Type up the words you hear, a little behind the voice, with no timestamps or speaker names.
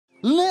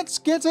Let's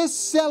get a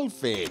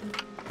selfie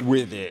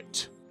with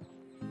it.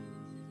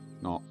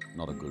 Not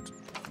a good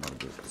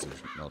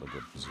position. Not a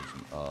good position.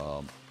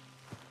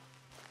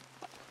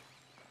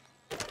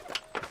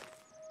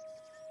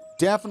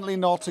 Definitely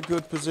not a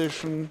good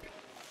position.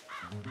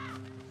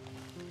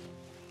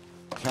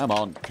 Come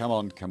on, come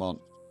on, come on.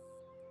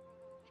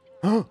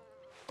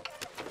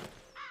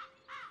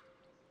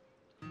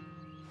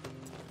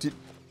 Did...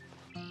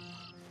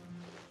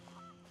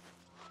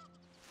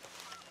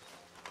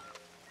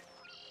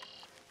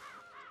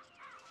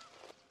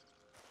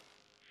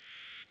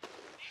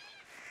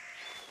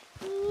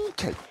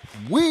 Okay,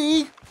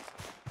 we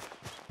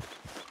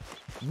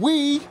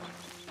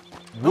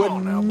were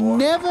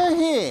never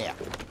here.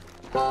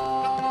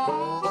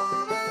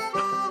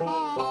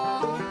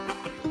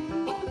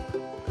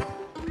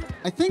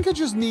 I think I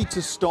just need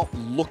to stop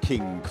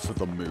looking for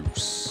the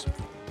moose.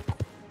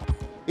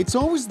 It's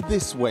always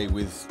this way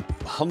with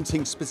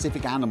hunting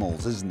specific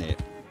animals, isn't it?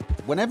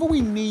 Whenever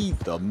we need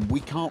them, we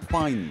can't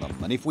find them.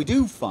 And if we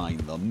do find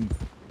them,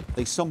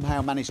 they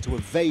somehow manage to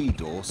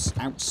evade us,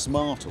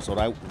 outsmart us, or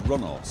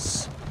outrun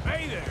us.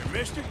 Hey there,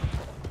 mister.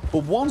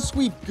 But once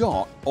we've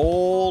got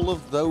all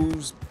of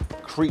those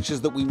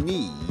creatures that we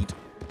need,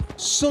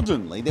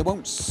 suddenly they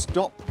won't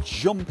stop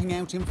jumping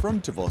out in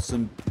front of us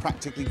and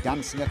practically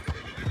dancing a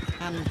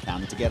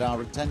can to get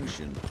our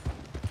attention.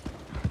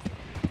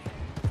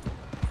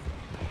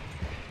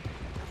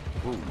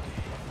 Ooh.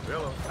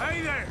 Hello.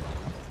 Hey there.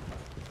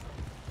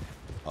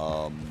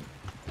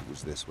 It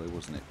was this way,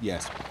 wasn't it?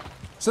 Yes.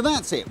 So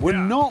that's it. We're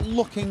not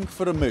looking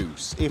for a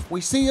moose. If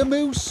we see a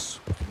moose,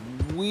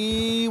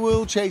 we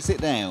will chase it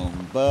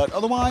down. But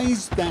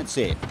otherwise, that's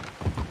it.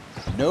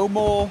 No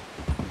more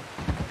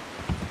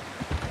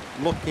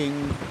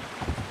looking.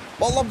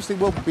 Well, obviously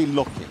we'll be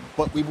looking,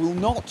 but we will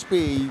not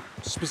be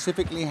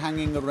specifically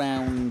hanging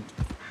around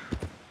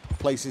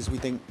places we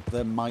think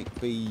there might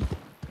be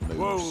moose.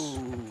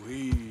 Whoa,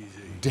 easy.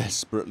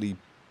 Desperately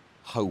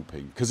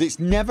hoping, because it's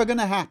never going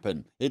to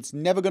happen. It's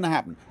never going to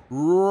happen.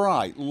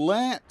 Right,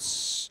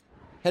 let's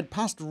head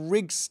past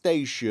Rig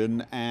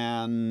Station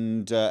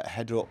and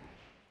head up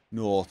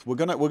north. We're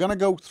gonna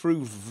go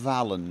through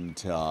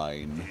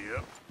Valentine.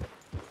 Yep.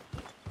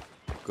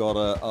 Got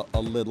a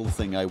little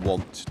thing I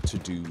want to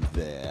do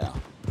there.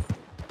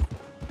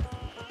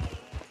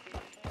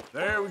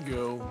 There we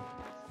go.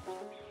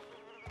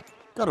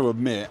 Got to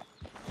admit,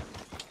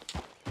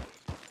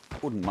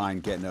 wouldn't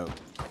mind getting a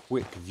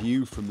quick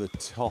view from the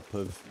top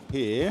of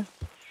here.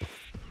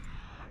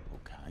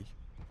 Okay.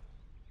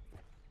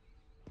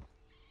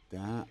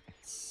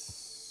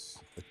 That's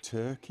a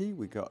turkey.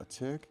 We got a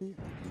turkey.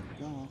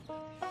 We got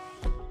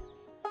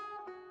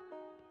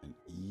an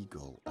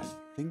eagle. I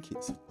think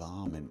it's a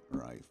varmint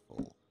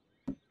rifle.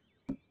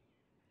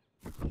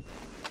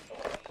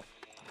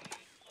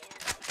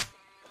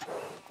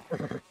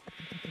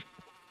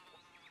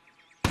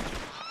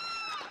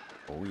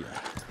 Oh yeah.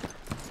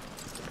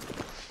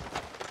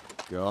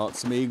 Got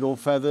some eagle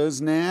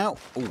feathers now.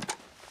 Ooh.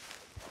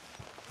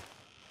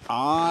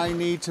 I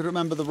need to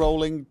remember the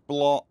rolling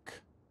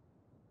block.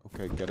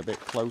 Okay, get a bit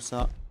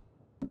closer.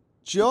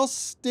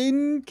 Just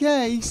in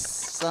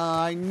case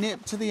I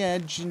nip to the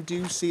edge and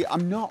do see...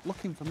 I'm not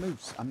looking for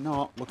moose. I'm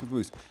not looking for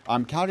moose.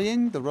 I'm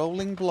carrying the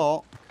rolling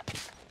block.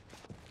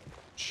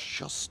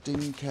 Just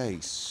in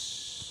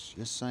case.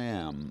 Yes, I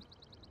am.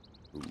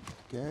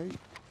 Okay.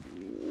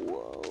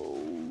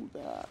 Whoa,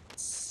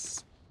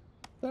 that's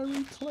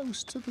very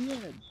close to the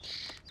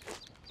edge.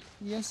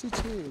 Yes,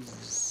 it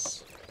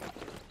is.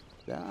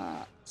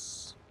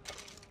 That's...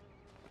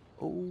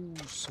 oh,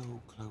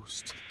 so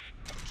close to the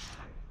edge.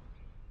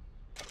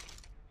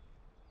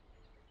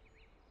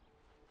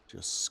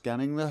 Just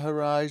scanning the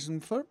horizon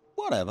for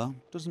whatever.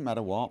 Doesn't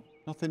matter what.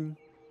 Nothing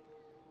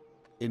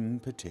in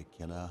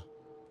particular.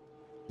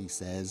 He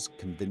says,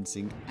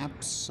 convincing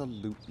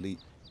absolutely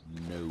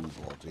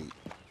nobody.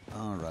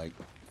 Alright,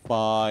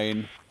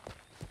 fine.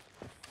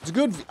 It's a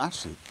good...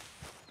 actually...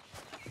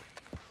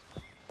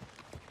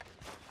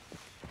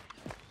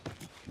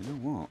 you know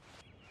what?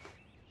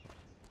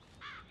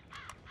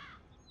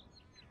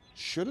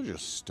 Should have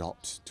just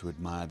stopped to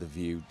admire the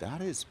view.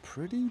 That is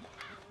pretty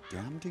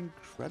damned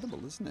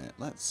incredible, isn't it?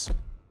 Let's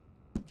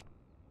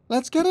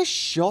get a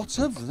shot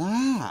of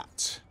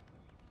that.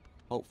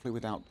 Hopefully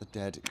without the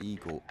dead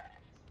eagle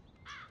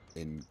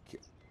in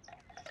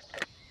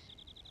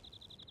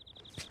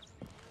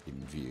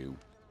view.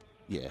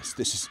 Yes,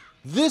 this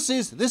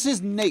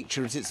is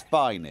nature at its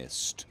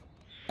finest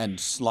and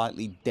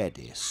slightly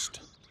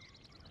deadest.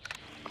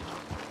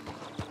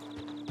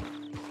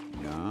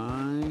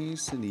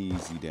 Nice and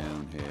easy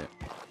down here.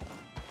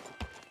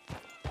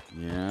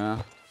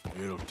 Yeah.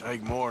 It'll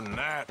take more than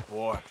that,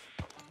 boy.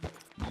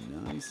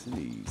 Nice and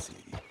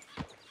easy.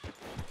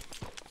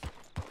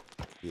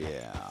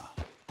 Yeah.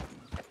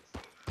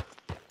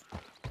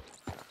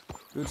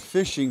 Good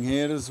fishing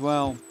here as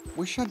well.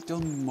 Wish I'd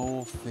done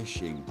more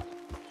fishing.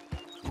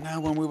 You know,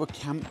 when we were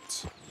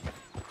camped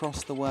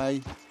across the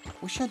way,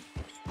 wish I'd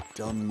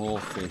done more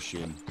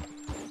fishing.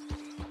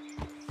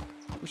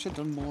 Wish I'd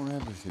done more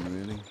everything,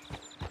 really.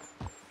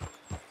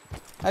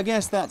 I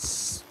guess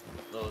that's...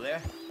 Hello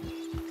there.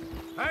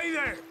 Hey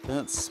there!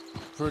 That's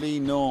pretty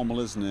normal,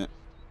 isn't it?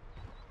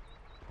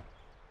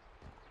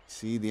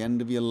 See the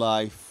end of your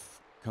life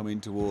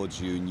coming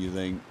towards you and you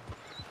think,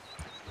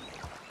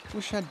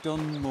 wish I'd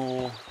done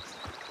more.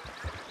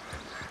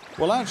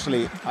 Well,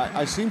 actually,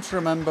 I seem to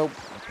remember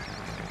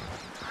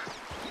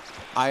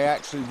I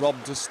actually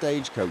robbed a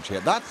stagecoach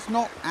here. That's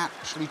not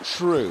actually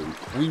true.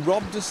 We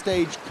robbed a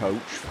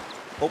stagecoach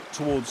up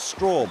towards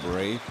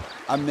Strawberry,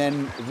 and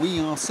then we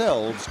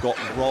ourselves got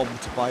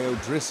robbed by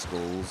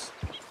O'Driscoll's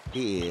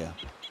here.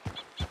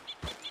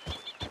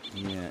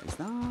 Yeah, is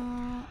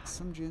that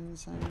some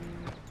ginseng?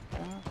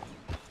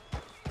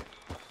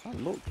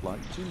 That looked like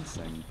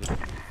ginseng, but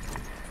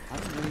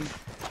haven't really...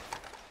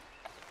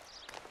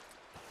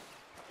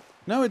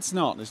 No, it's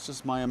not. It's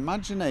just my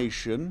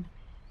imagination.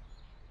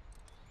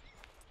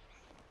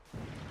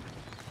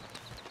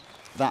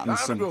 That and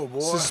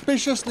some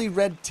suspiciously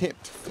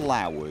red-tipped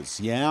flowers,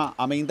 yeah?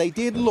 I mean, they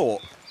did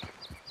look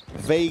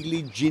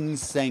vaguely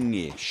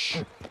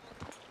ginseng-ish.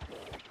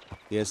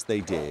 Yes,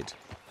 they did.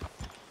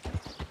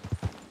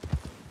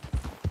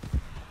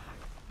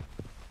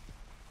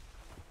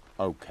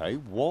 Okay,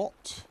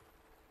 what?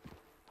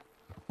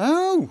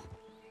 Oh!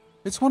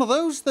 It's one of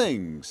those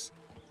things.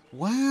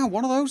 Wow,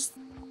 one of those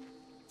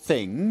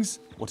things,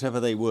 whatever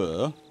they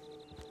were,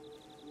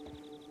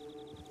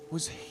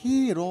 was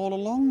here all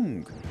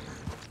along.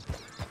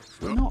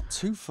 We're not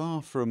too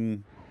far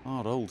from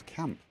our old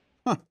camp.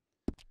 Huh.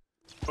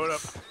 Put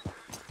up.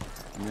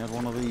 We had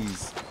one of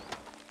these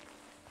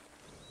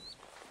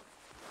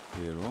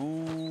here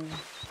all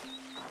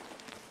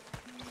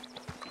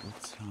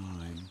the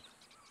time.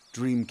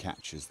 Dream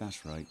catchers,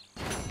 that's right.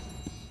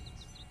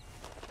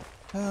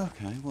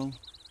 Okay, well,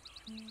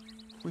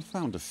 we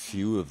found a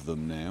few of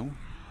them now.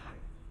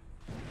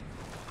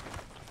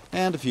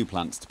 And a few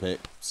plants to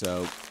pick,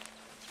 so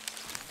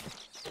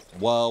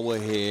while we're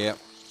here,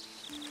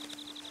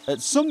 at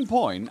some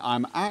point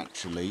I'm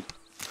actually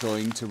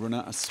going to run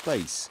out of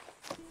space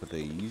for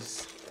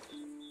these,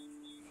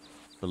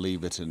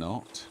 believe it or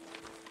not.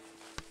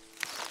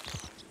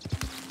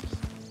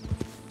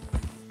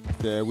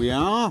 There we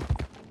are.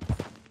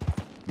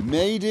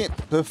 Made it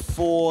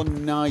before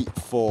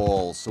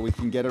nightfall so we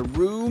can get a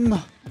room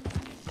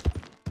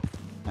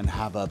and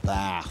have a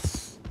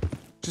bath.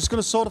 Just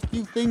going to sort a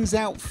few things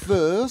out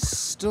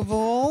first of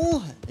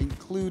all,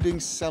 including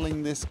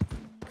selling this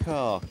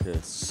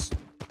carcass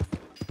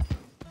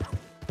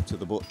to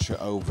the butcher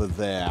over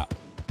there.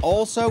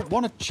 Also,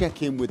 want to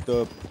check in with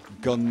the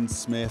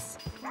gunsmith.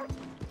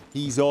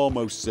 He's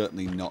almost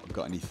certainly not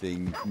got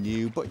anything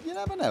new, but you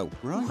never know,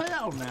 right?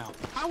 Well, now,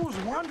 I was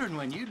wondering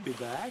when you'd be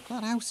back.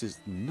 That house is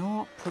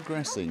not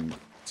progressing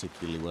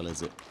particularly well,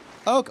 is it?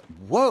 Okay.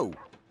 Whoa.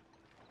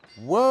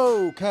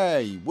 Whoa,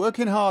 okay.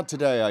 Working hard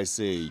today, I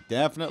see.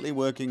 Definitely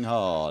working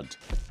hard.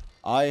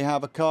 I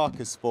have a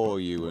carcass for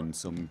you and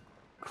some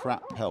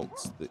crap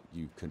pelts that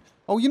you can...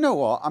 Oh, you know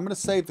what? I'm going to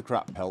save the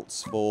crap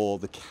pelts for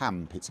the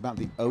camp. It's about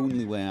the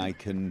only way I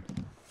can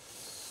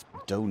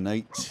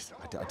donate.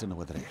 I don't know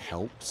whether it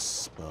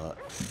helps, but...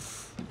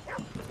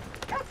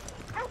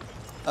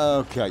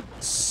 Okay,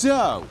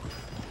 so...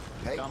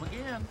 Come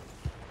again.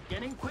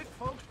 Getting quick,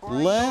 folks.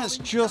 Let's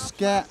just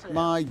get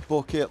my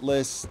bucket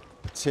list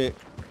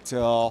ticked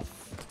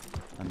off,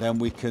 and then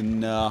we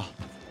can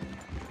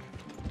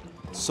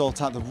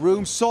sort out the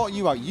room. Sort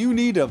you out. You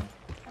need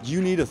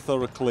a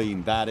thorough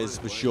clean. That is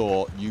for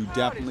sure. You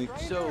definitely.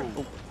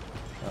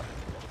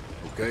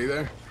 Okay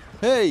there?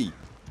 Hey.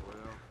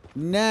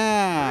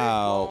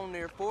 Now.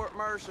 Near Fort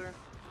Mercer.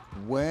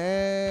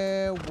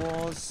 Where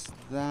was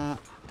that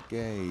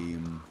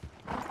game?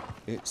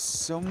 It's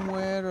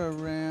somewhere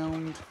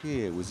around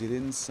here. Was it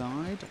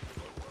inside?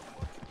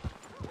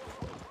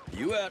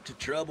 You out to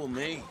trouble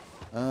me?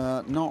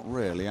 Not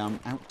really. I'm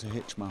out to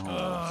hitch my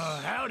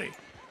horse. Howdy.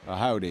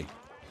 Howdy.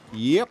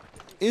 Yep.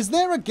 Is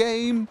there a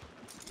game?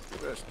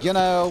 You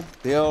know,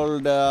 the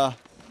old,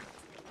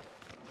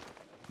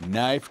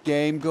 knife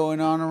game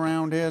going on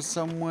around here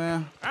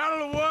somewhere?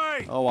 Out of the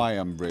way! Oh, I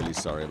am really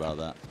sorry about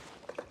that.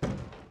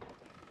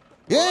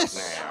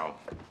 Yes! Now.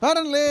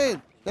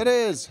 Apparently, there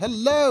is.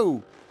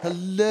 Hello!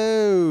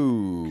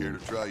 Hello! Care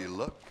to try your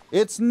luck?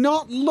 It's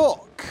not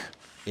luck.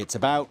 It's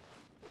about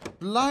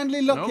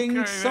blindly looking Okay,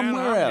 then,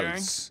 somewhere I'm gang.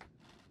 else.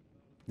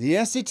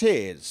 Yes, it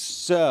is.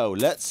 So,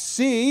 let's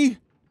see.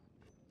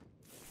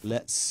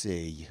 Let's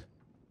see.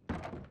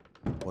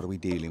 What are we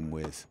dealing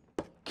with?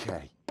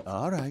 Okay.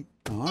 All right.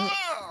 All right.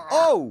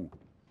 Oh!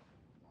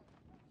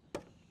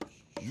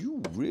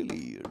 You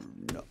really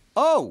are not...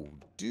 Oh,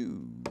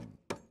 dude.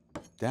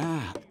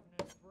 That.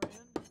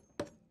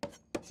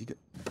 You got...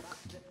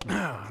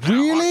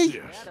 Really?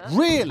 watch this.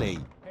 Really?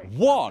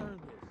 One.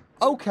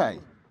 Okay.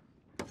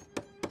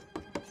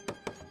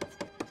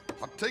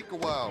 I'll take a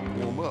while to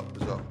warm up,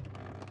 is all.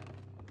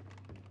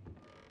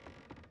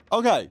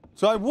 Okay.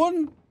 So I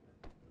won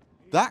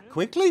that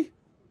quickly?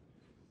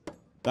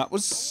 That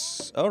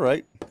was... All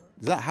right.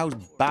 Is that how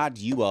bad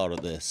you are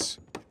at this?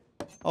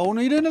 Oh,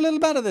 no, you're doing a little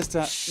better this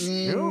time.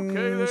 You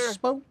okay there?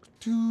 Spoke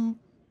to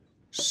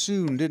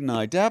soon, didn't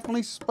I?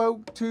 Definitely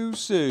spoke too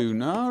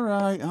soon. All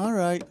right, all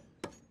right.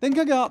 Think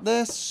I got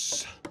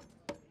this.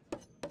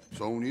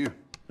 It's on you.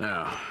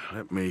 Now,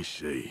 let me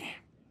see.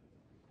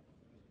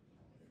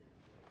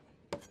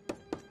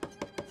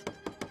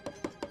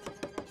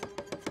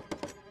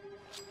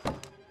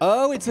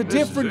 Oh, it's a This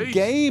is different easy.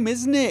 game,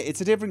 isn't it?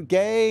 It's a different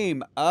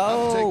game. I'm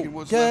Oh, taking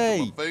what's left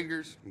okay. of my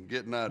fingers and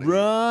getting out of here.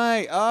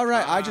 Right, all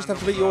right. I just have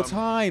to beat your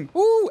time.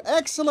 Ooh,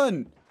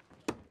 excellent.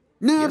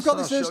 Now I've got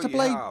this urge to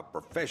play. How a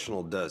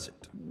professional does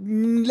it.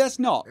 Let's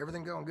not.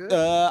 Everything going good?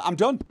 I'm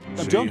done.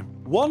 I'm done.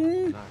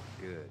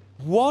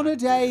 One a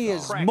day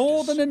is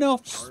more than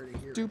enough.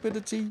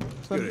 Stupidity.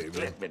 Good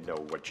evening. Let me know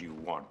what you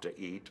want to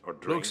eat or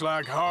drink. Looks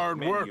like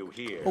hard work. Menu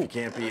here. You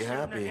can't be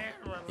happy.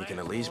 You can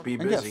at least be I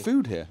can get busy.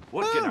 food here.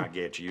 What can I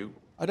get you?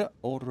 I don't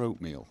order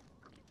oatmeal.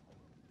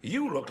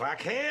 You look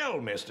like hell,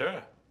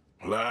 mister.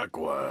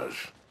 Likewise.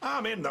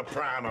 I'm in the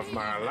prime of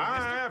my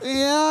life.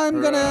 Yeah,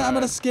 I'm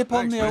gonna skip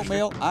on Thanks, the mister.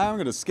 oatmeal. I'm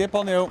gonna skip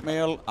on the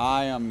oatmeal.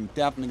 I am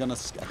definitely gonna.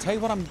 I'll tell you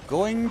what I'm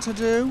going to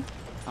do.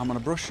 I'm gonna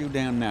brush you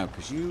down now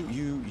because you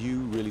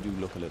really do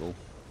look a little.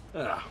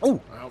 Ah, Oh.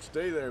 I'll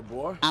stay there,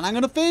 boy. And I'm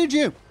gonna feed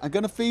you. I'm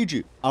gonna feed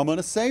you. I'm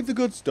gonna save the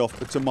good stuff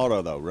for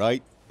tomorrow, though,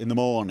 right? In the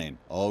morning.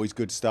 Always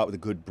good to start with a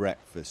good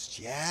breakfast.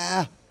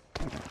 Yeah.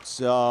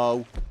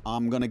 So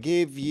I'm gonna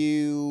give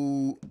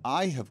you.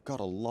 I have got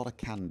a lot of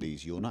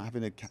candies. You're not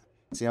having a.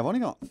 See, I've only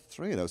got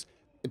 3 of those.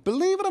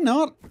 Believe it or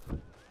not,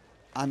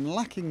 I'm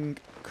lacking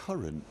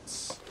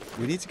currants.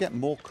 We need to get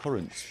more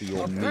currants for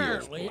your meal.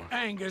 Apparently,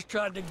 Angus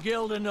tried to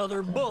gild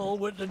another bull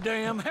with the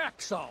damn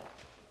hacksaw.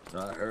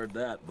 I heard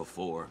that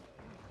before.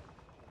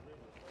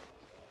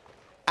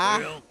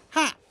 A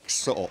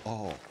hacksaw.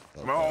 Oh,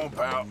 Come on,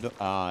 pal.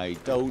 I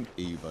don't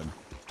even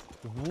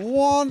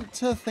want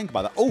to think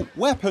about that. Oh,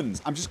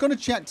 weapons. I'm just going to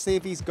check to see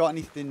if he's got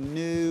anything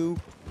new.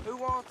 Who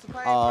wants the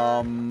paper?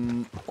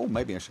 Oh,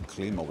 maybe I should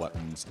clean my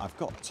weapons. I've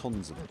got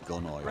tons of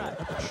gun oil.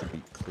 I should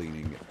be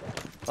cleaning it.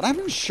 But I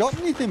haven't shot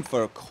anything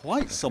for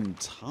quite some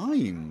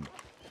time.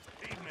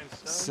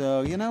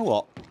 So, you know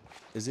what?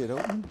 Is it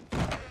open?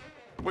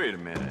 Wait a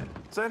minute.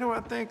 Is that who I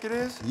think it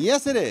is?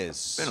 Yes, it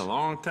is. Been a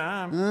long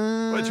time.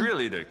 Well, it's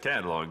really the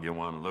catalog you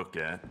want to look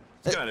at.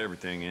 It's got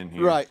everything in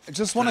here. Right, I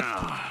just want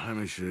to Let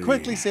me see.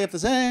 quickly see if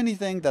there's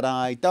anything that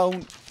I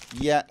don't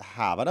yet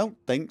have. I don't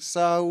think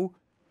so.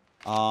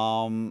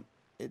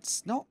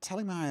 It's not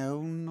telling me I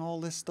own all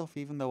this stuff,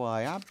 even though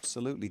I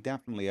absolutely,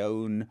 definitely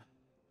own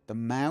the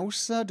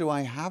Mouser. Do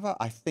I have a?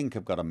 I think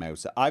I've got a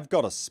Mouser. I've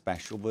got a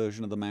special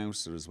version of the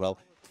Mouser as well.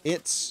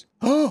 It's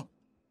the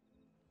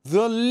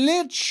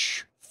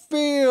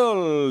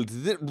Litchfield.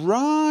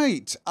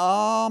 Right.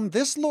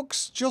 This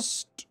looks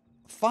just.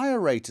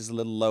 Fire rate is a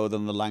little lower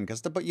than the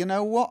Lancaster, but you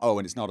know what? Oh,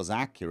 and it's not as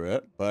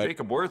accurate, but...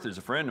 Jacob Worth is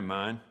a friend of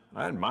mine.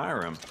 I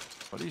admire him,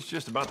 but he's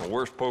just about the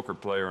worst poker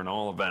player in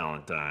all of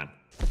Valentine.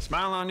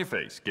 Smile on your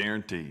face,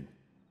 guaranteed.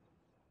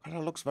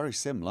 Well, it looks very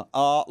similar.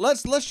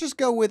 Let's just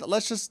go with...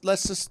 Let's just...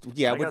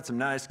 Yeah, I got some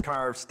nice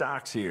carved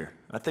stocks here.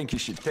 I think you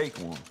should take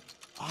one.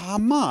 I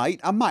might.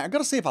 I've got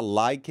to see if I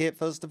like it,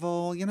 first of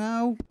all, you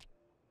know?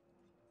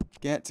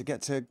 Get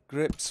to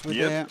grips with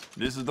Yep, it.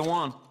 this is the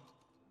one.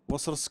 What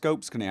sort of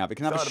scopes can it have? It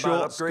can have Thought a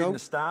about short upgrading scope. the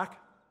stock?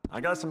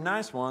 I got some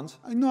nice ones.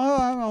 No,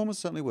 I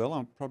almost certainly will.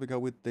 I'll probably go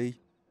with the... You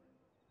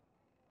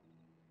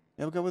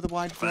ever go with the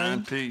wide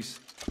Fine frame? piece.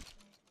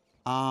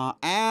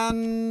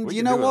 And We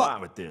you can know do a what?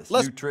 lot with this.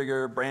 Let's- New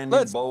trigger, brand new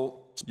let's-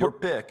 bolt. Your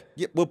pick.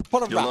 Yeah, we'll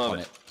put a You'll wrap love on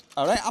it. it.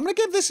 All right, I'm going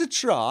to give this a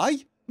try. I'm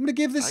going to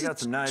give this I got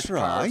some nice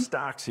try. carved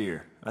stocks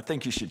here. I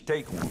think you should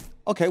take one.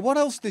 Okay, what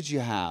else did you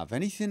have?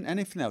 Anything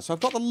else? So I've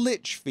got the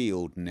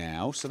Litchfield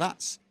now, so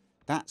that's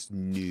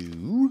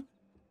new.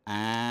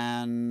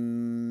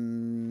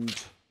 And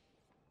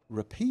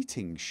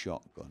repeating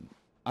shotgun.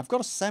 I've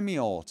got a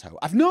semi-auto.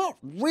 I've not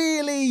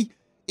really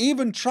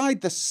even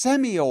tried the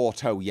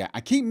semi-auto yet.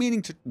 I keep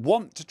meaning to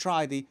want to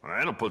try the... Well,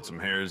 that'll put some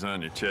hairs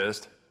on your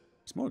chest.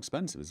 It's more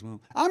expensive as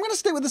well. I'm going to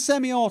stick with the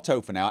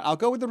semi-auto for now. I'll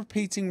go with the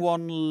repeating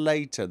one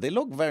later. They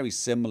look very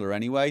similar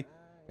anyway,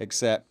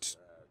 except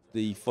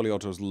the fully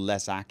auto is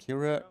less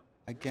accurate,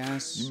 I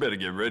guess. You better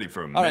get ready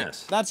for a All right,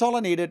 mess. that's all I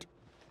needed.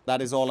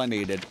 That is all I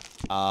needed.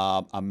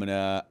 I'm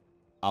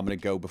gonna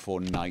go before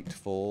night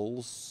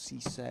falls, he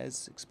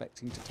says,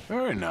 expecting to...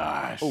 Very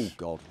nice. Oh,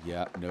 God,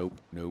 yeah, nope.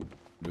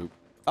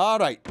 All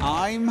right,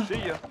 I'm... See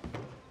ya.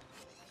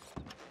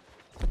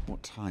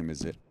 What time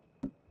is it?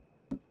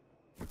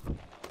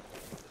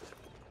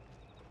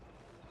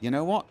 You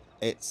know what?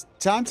 It's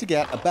time to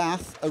get a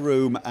bath, a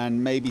room,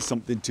 and maybe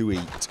something to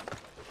eat.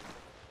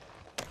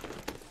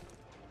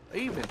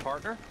 Evening,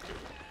 partner.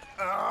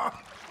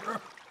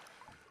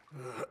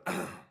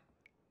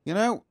 You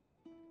know,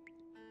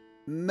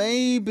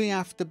 maybe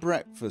after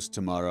breakfast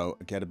tomorrow,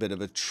 get a bit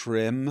of a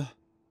trim.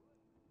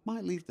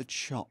 Might leave the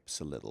chops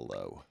a little,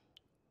 though.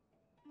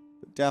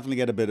 But definitely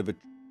get a bit of a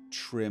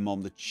trim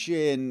on the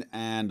chin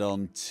and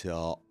on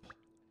top.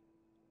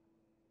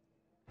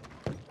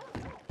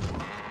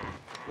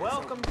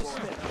 Welcome to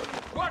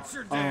Smith. Watch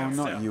your Oh, damn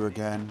not self. you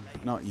again.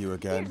 Not you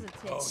again. Here's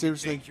a tip.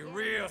 Seriously? You're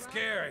real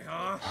scary,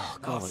 huh?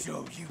 Go I'll away.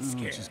 show you Oh,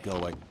 scary. just go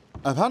away.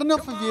 I've had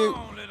enough of you.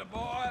 Come on, little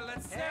boy.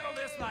 Let's settle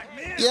this like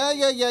men.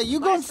 Yeah. You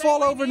go and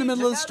fall over in the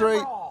middle of the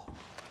street.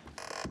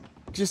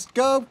 Just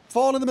go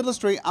fall in the middle of the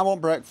street. I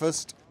want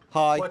breakfast.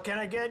 Hi. What can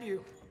I get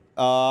you?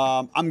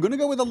 I'm gonna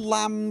go with a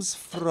lamb's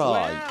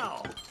fry.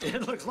 Well,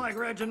 it looks like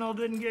Reginald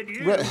didn't get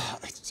you.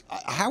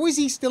 How is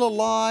he still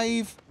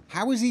alive?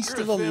 How is he You're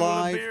still a thin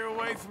alive? beer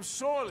away from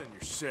soiling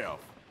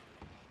yourself.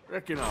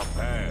 Reckon I'll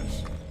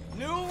pass.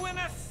 Knew when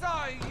I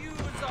saw you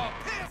was all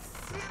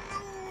piss in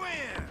the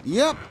wind.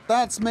 Yep,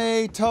 that's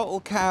me,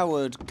 total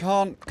coward.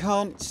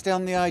 Can't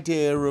stand the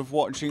idea of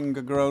watching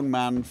a grown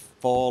man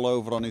fall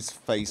over on his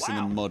face in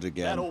the mud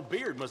again. That old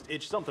beard must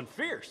itch something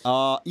fierce.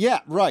 Yeah,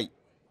 right.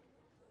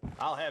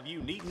 I'll have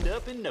you neatened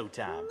up in no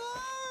time.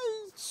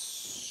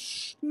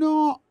 It's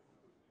not.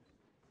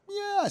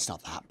 Yeah, it's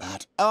not that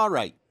bad. All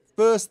right.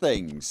 First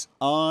things,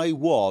 I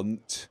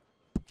want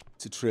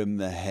to trim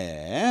the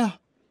hair.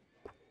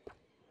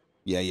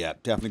 Yeah,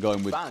 definitely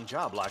going with. Fine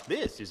job like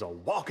this is a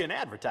walking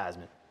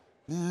advertisement.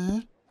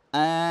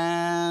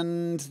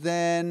 And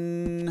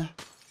then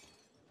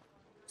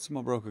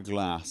someone broke a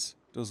glass.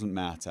 Doesn't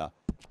matter.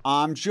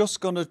 I'm just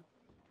gonna,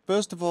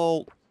 first of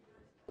all,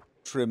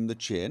 trim the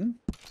chin.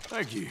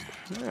 Thank you.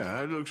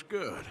 Yeah, that looks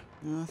good.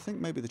 I think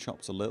maybe the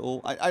chops a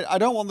little. I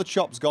don't want the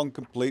chops gone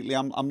completely.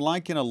 I'm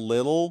liking a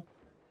little.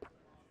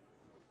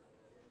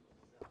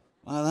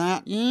 Like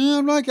that. Yeah,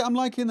 I'm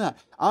liking that.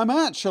 I'm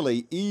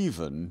actually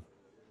even.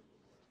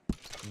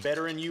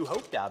 Better than you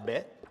hoped, I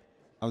bet.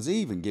 I was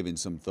even giving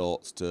some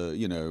thoughts to,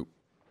 you know.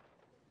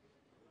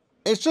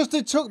 It's just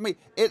it took me.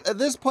 At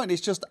this point,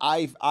 it's just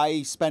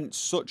I spent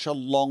such a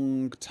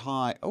long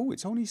time. Oh,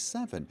 it's only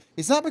 7.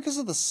 Is that because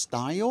of the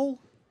style?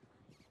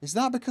 Is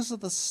that because of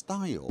the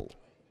style?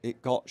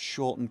 It got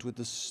shortened with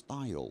the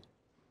style.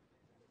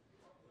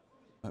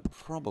 It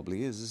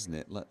probably is, isn't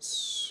it?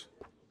 Let's.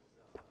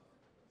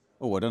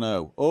 Oh, I don't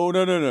know. Oh,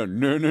 no.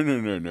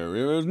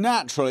 It was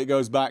natural. It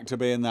goes back to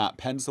being that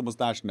pencil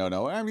mustache.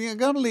 No. I mean,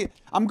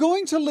 I'm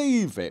going to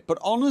leave it, but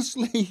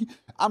honestly,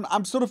 I'm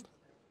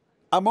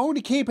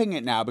only keeping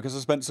it now because I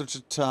spent such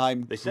a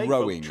time They say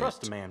growing folks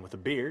trust it. a man with a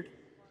beard.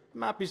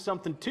 Might be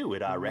something to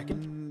it, I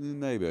reckon.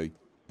 Maybe,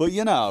 but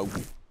you know,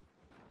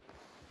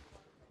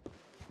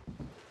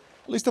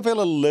 at least I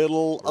feel a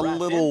little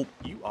Then,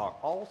 you are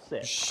all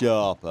set.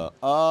 sharper.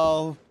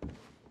 Oh,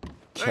 okay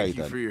Thank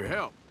you then. for your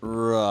help.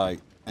 Right,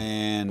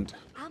 and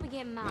I'll be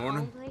getting my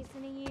Morning. own place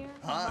in a year.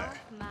 Hi.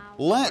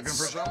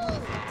 let's. All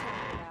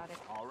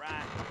All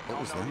right.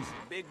 What was that?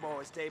 Big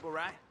boys table,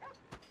 right?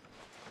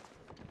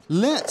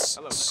 Let's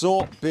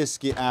sort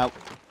Biscuit out.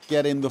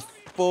 Get him the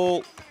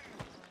full.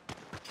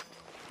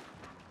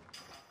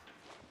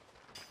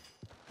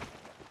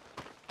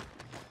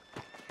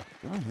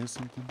 Did I hear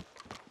something?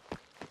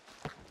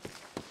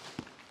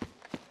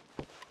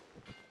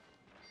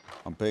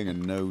 I'm being a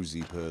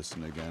nosy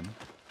person again.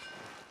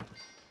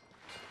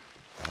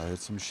 I heard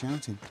some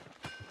shouting.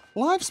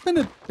 Life's been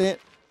a bit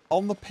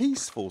on the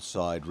peaceful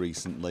side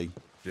recently.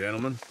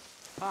 Gentlemen.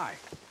 Hi.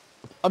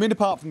 I mean,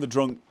 apart from the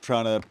drunk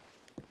trying to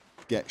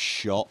get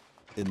shot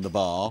in the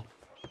bar.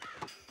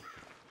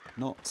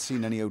 Not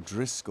seen any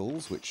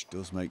O'Driscolls, which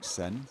does make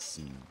sense.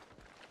 And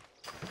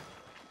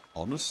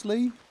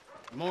honestly,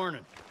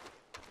 Morning.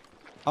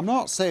 I'm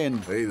not saying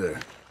Hey there.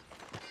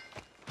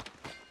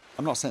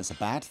 it's a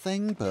bad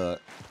thing,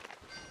 but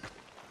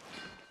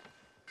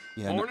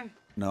yeah. Morning.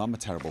 No, I'm a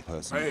terrible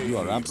person. Hey, you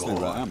are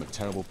absolutely boy. right. I'm a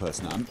terrible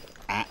person. I'm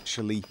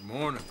actually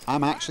Morning.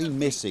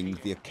 missing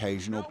the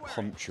occasional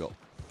punch up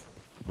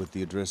with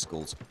the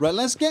O'Driscolls. Right,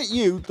 let's get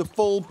you the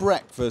full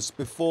breakfast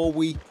before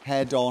we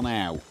head on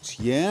out,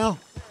 yeah?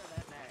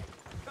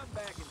 Come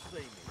back and see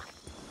me.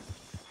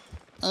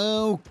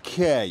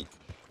 Okay.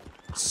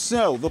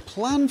 So, the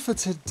plan for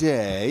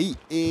today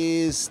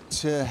is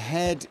to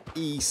head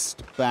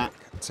east back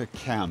to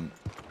camp.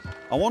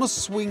 I want to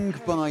swing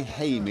by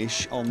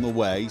Hamish on the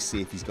way,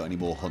 see if he's got any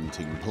more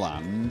hunting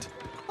planned.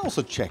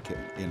 Also check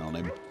in on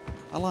him.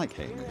 I like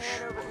Hamish.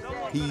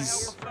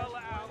 He's...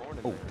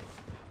 Oh.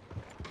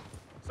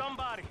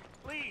 Somebody,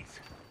 please.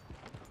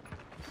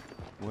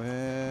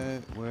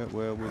 Where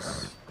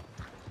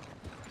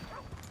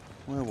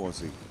was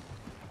he?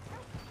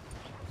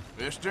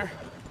 Mister?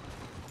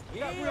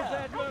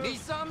 Need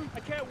something? I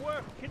can't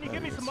work. Can you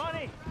give me some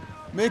money?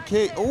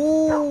 Mickey!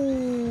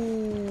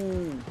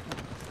 Ooh!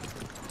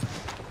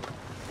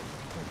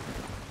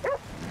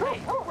 Hey,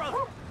 brother.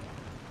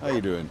 How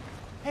you doing?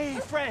 Hey,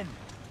 friend.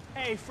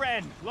 Hey,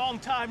 friend. Long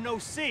time no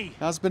see.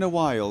 Has been a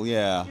while,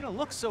 yeah. You don't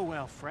look so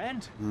well,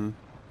 friend. You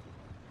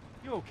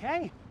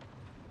okay?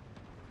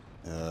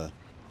 Well,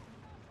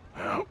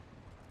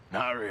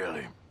 not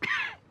really.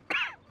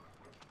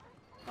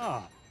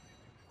 Oh,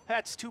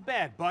 that's too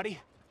bad, buddy.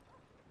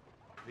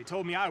 They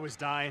told me I was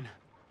dying,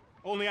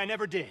 only I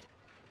never did.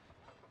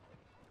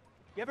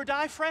 You ever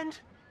die, friend?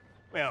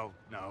 Well,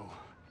 no.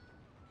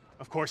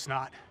 Of course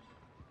not.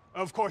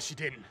 Of course you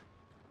didn't.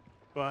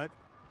 But,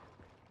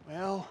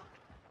 well,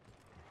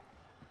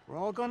 We're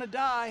all gonna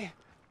die.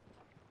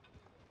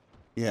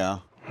 Yeah.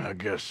 I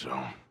guess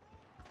so.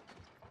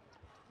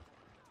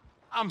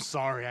 I'm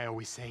sorry I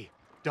always say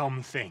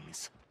dumb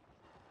things.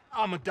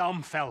 I'm a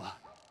dumb fella.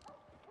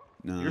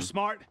 No. You're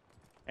smart,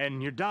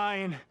 and you're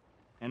dying,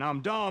 and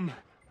I'm dumb,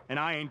 and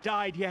I ain't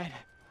died yet.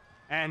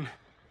 And,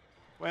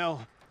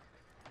 well,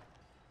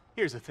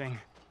 here's the thing.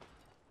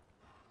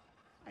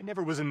 I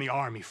never was in the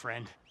army,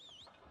 friend.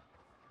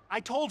 I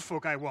told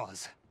folk I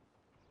was.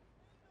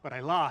 But I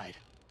lied.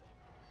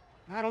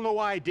 I don't know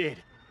why I did.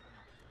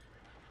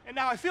 And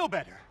now I feel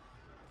better.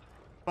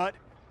 But,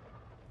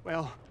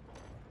 well,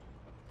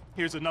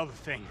 here's another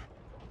thing.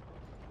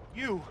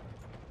 You,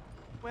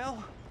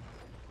 well,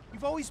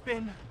 you've always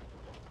been,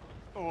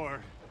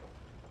 or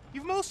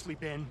you've mostly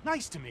been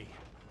nice to me.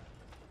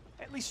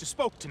 At least you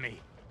spoke to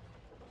me.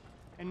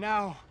 And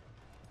now,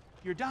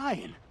 you're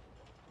dying.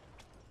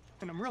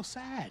 And I'm real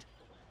sad.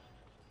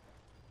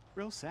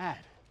 Real sad.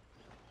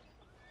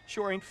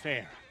 Sure ain't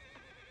fair.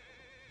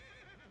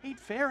 Ain't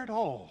fair at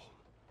all.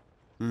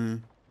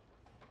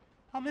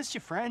 I'll miss you,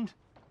 friend.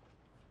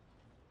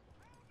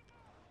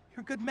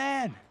 You're a good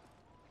man.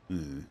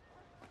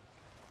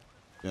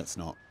 That's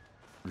not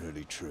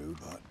really true,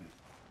 but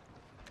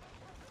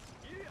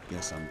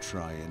guess I'm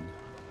trying.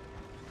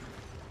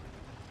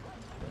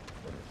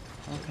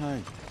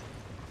 Okay.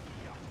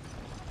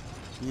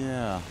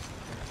 Yeah.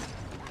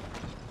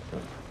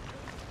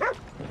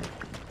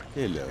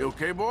 Hello. You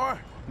okay, boy?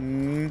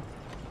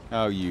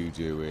 How you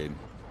doing?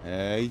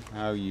 Hey,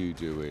 how you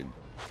doing?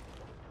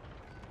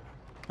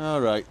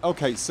 Alright,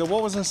 okay, so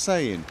what was I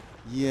saying?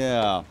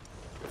 Yeah.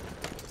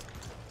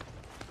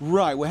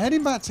 Right, we're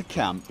heading back to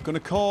camp. Gonna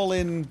call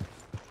in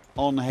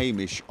on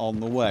Hamish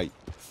on the way.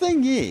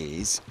 Thing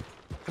is,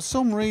 for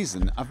some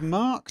reason, I've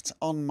marked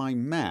on my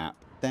map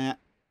that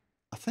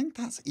I think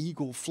that's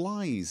Eagle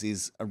Flies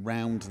is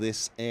around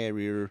this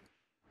area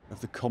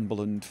of the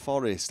Cumberland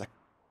Forest. I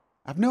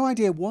have no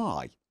idea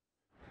why.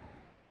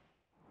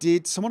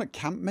 Did someone at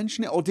camp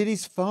mention it? Or did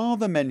his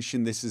father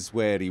mention this is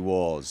where he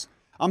was?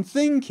 I'm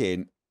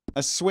thinking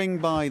a swing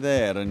by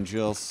there and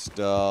just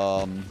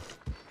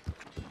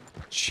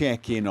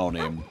check in on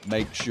him.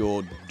 Make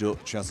sure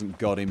Dutch hasn't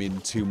got him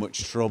in too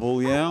much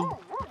trouble, yeah?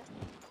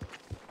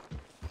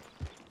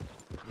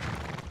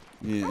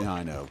 Yeah,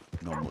 I know.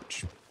 Not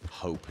much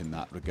hope in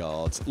that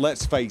regard.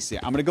 Let's face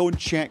it, I'm going to go and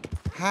check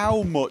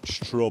how much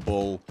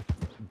trouble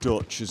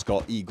Dutch has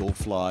got Eagle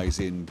Flies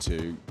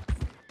into.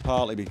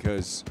 Partly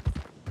because,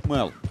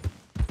 well,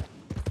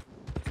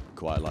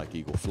 quite like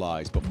Eagle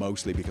Flies, but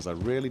mostly because I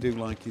really do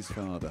like his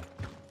father.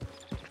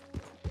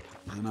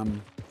 And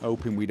I'm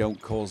hoping we don't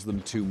cause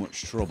them too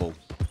much trouble.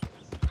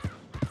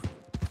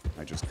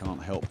 I just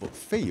can't help but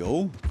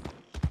feel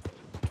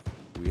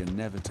we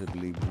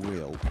inevitably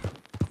will.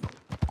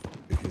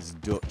 Because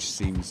Dutch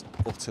seems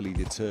utterly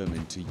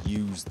determined to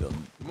use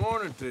them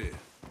Morning to you.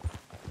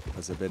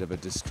 as a bit of a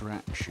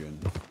distraction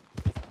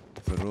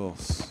for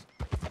us.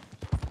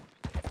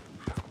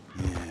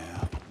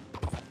 Yeah.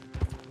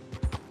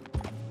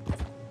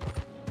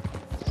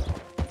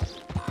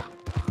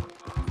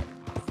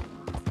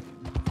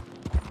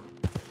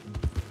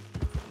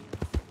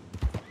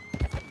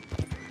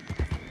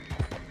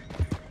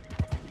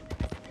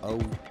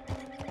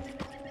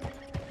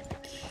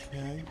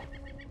 Okay.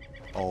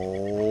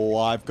 Oh,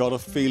 I've got a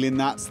feeling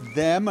that's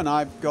them, and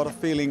I've got a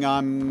feeling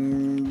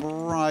I'm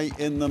right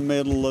in the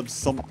middle of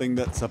something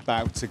that's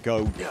about to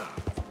go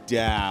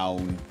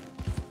down.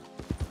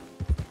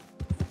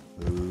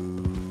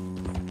 Ooh.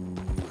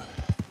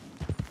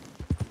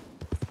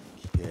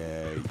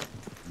 Okay.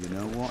 You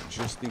know what?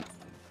 Just in...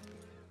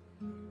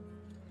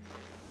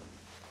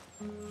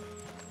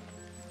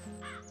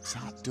 Is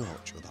that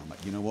Dutch? Or that...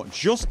 You know what?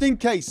 Just in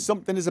case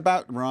something is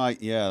about...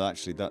 Right, yeah,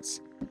 actually,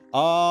 that's...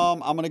 I'm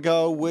gonna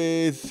go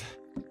with...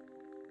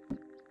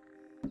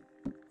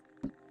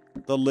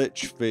 the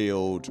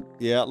Litchfield.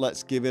 Yeah,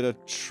 let's give it a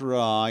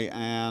try.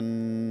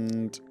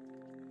 And...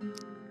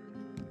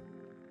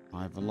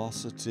 high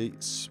velocity,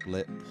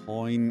 split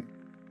point.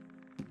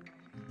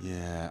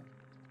 Yeah.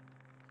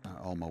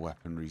 All my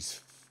weaponry's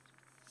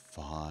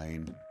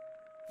fine.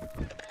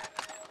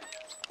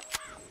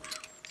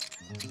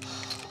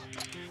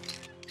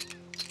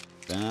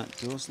 That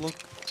does look...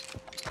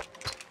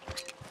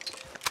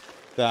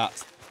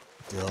 That's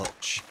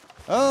Dutch.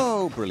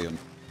 Oh, brilliant.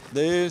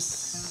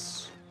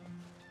 This...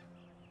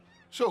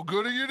 So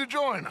good of you to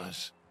join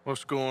us.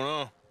 What's going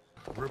on?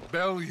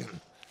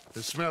 Rebellion.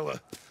 The smell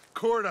of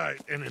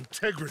cordite and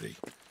integrity.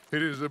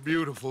 It is a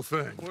beautiful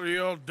thing. What are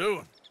y'all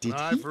doing? Did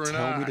Eye he for an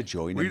tell me eye. to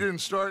join We him? didn't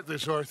start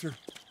this, Arthur.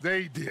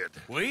 They did.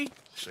 We?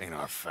 This ain't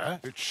our fight.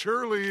 It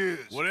surely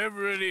is.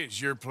 Whatever it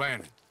is you're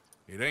planning,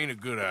 it ain't a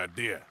good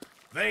idea.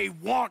 They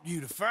want you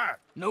to fight.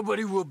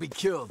 Nobody will be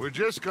killed. We're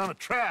just gonna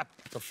trap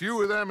a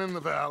few of them in the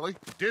valley,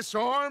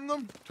 disarm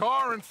them,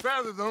 tar and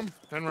feather them,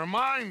 and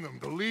remind them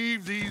to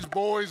leave these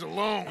boys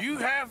alone. You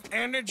have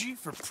energy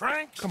for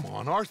pranks? Come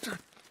on, Arthur.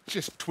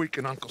 Just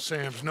tweaking Uncle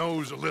Sam's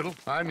nose a little.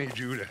 I need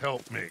you to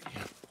help me.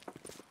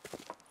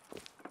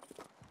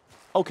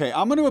 Okay,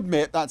 I'm going to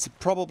admit that's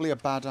probably a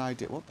bad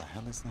idea. What the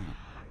hell is that?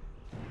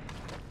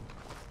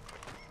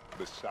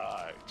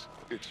 Besides,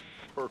 it's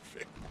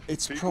perfect.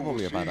 It's People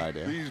probably will a bad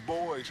see idea. These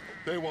boys,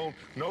 they won't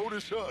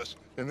notice us,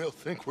 and they'll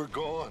think we're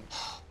gone.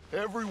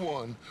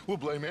 Everyone will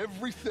blame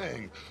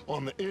everything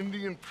on the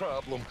Indian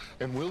problem,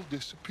 and we'll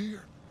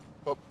disappear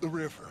up the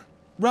river.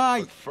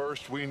 Right. But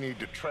first, we need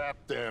to trap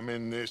them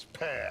in this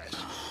pass.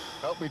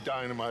 Help me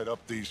dynamite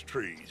up these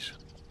trees.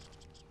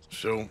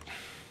 So,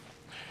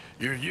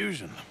 you're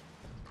using them?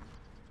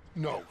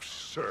 No,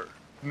 sir.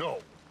 No.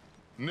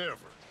 Never.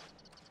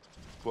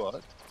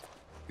 But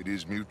it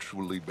is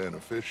mutually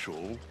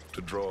beneficial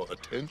to draw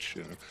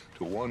attention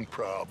to one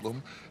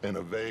problem and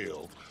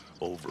avail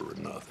over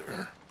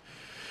another.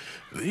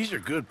 These are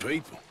good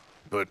people,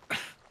 but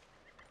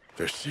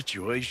their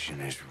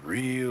situation is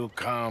real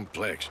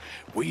complex.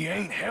 We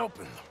ain't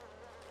helping them.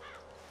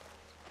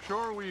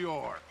 Sure we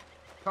are.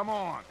 Come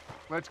on,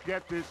 let's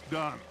get this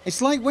done.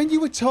 It's like when you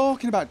were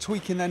talking about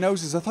tweaking their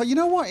noses, I thought, you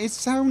know what? It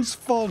sounds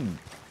fun.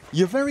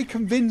 You're very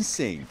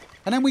convincing.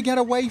 And then we get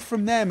away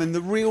from them and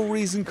the real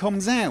reason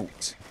comes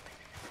out.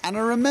 And I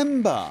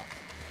remember,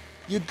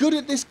 you're good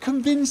at this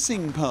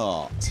convincing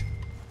part.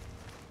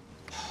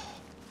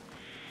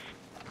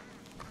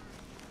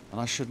 And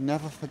I should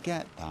never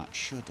forget that,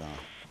 should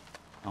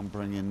I? I'm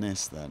bringing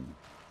this then.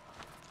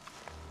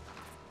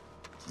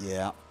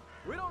 Yeah.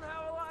 We don't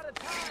have a lot of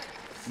time.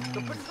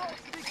 The patrol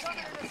should be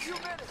coming in a few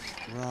minutes.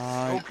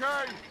 Right.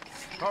 Okay.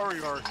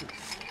 Hurry, Arthur.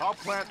 I'll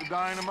plant the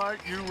dynamite,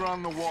 you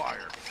run the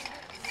wire.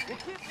 We'll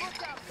keep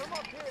lookout from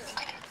up here.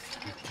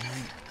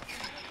 Okay.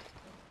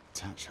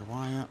 Attach a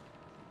wire.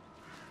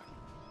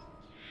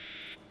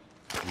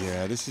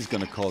 Yeah, this is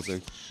going to cause a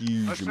I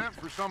huge... sent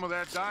for some of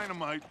that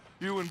dynamite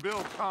you and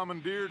Bill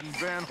commandeered in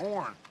Van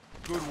Horn.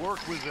 Good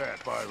work with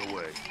that, by the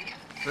way.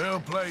 They'll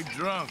play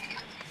drunk.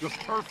 The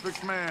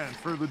perfect man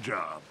for the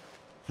job.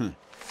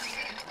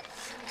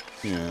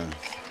 Yeah.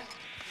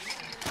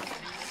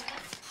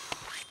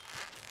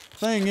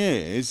 Thing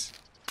is,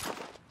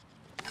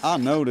 I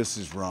know this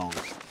is wrong.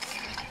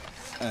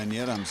 And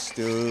yet I'm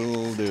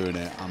still doing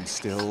it. I'm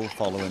still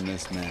following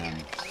this man.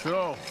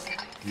 So,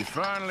 you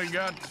finally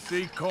got to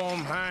see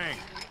Colm hang.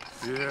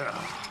 Yeah.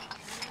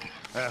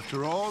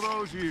 After all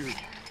those years.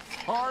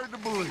 Hard to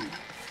believe.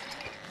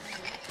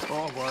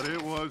 Oh, but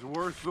it was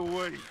worth the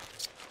wait.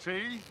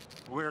 See?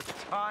 We're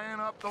tying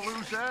up the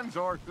loose ends,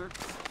 Arthur.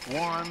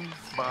 One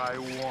by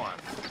one.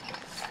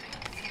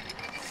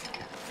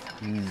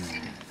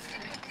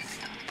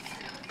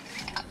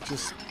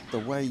 Just the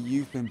way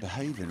you've been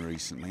behaving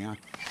recently, I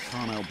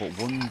can't help but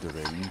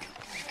wondering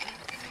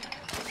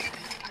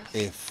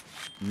if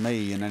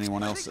me and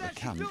anyone else at the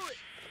camp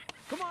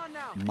Come on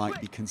now. might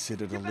quick. be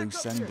considered a Get back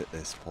loose up end here. at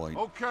this point.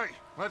 Okay,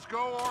 let's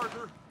go,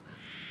 Arthur.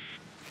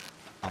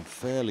 I'm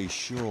fairly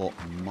sure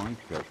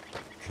Micah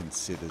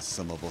considers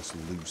some of us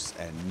loose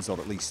ends, or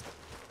at least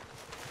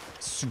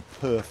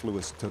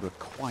superfluous to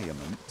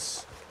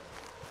requirements.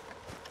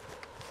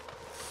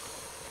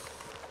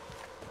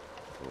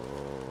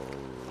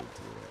 Oh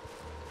dear.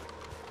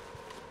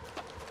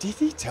 Did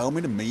he tell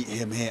me to meet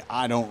him here?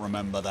 I don't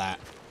remember that.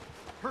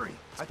 Hurry.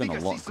 There's been a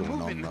lot going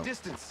on, in the though.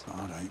 distance.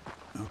 All right.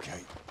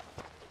 Okay.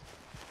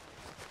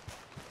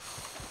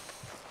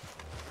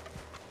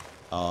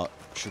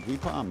 Should we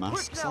put our Quick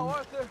masks now, on?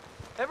 Arthur.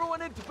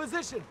 Everyone into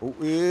position. Oh,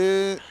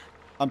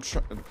 I'm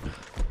trying.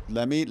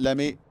 Let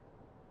me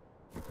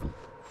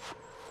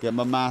get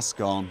my mask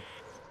on.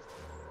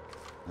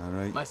 All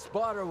right. My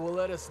spotter will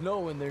let us know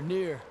when they're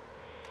near.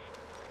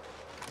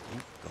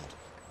 Oh God.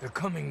 They're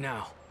coming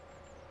now.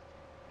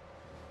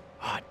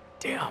 Ah,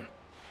 damn.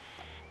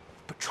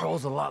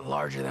 Patrol's a lot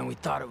larger than we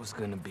thought it was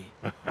gonna be.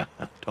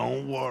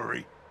 Don't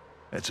worry.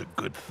 That's a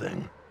good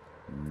thing.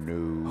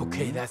 No.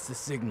 Okay, that's the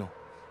signal.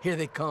 Here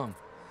they come.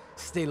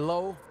 Stay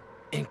low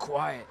and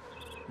quiet.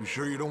 You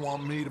sure you don't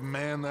want me to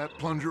man that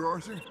plunger,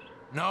 Arthur?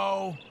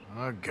 No,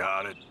 I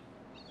got it.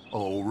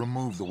 Oh,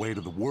 remove the weight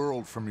of the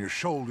world from your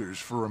shoulders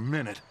for a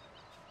minute.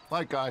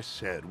 Like I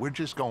said, we're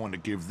just going to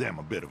give them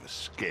a bit of a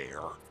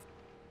scare.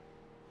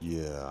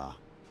 Yeah.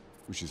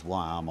 Which is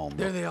why I'm on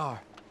There the they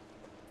are.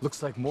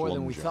 Looks like more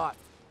than we Plunger. thought.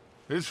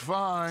 It's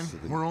fine.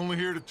 We're only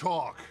here to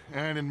talk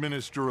and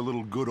administer a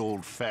little good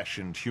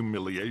old-fashioned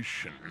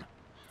humiliation.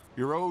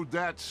 You're owed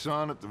that,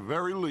 son, at the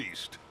very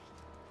least.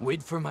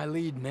 Wait for my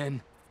lead,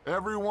 men.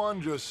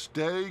 Everyone just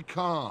stay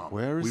calm.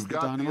 Where is We've the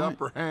got dynamite? the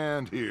upper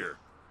hand here.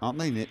 Aren't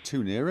they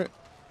too near it?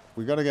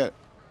 We gotta get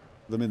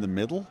them in the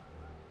middle.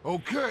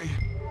 Okay,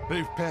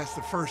 they've passed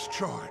the first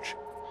charge.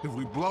 If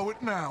we blow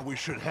it now, we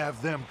should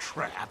have them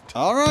trapped.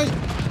 All right.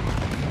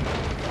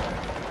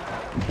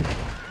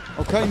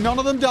 Okay, none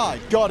of them died.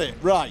 Got it.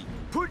 Right.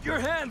 Put your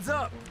hands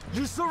up.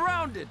 You're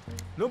surrounded.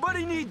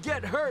 Nobody need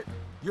get hurt.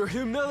 Your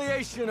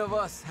humiliation of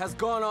us has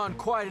gone on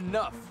quite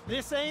enough.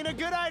 This ain't a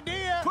good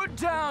idea. Put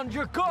down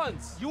your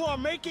guns. You are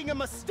making a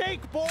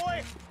mistake,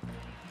 boy.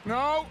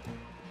 No,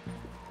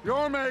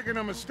 you're making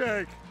a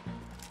mistake.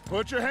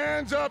 Put your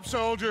hands up,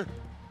 soldier.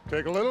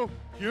 Take a little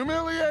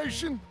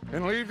humiliation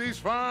and leave these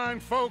fine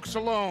folks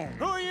alone.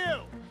 Who are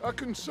you? A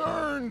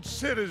concerned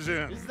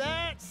citizen. Is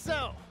that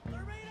so?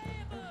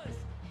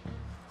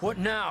 What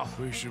now?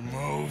 We should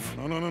move.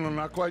 No,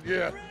 not quite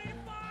yet.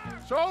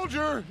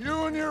 Soldier,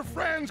 you and your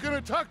friend's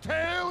gonna tuck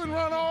tail and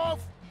run off?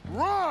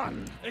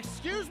 Run!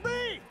 Excuse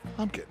me?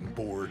 I'm getting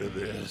bored of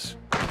this.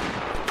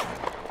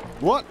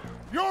 What?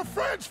 Your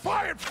friend's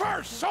fired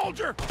first,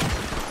 soldier!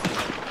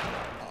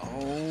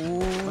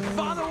 My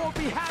father won't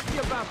be happy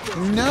about this.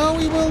 No,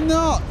 he will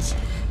not.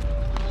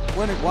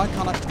 Why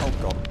can't I? Oh,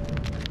 God.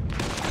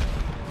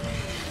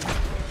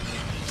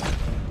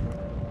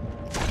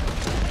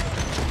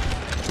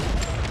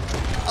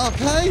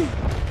 Okay.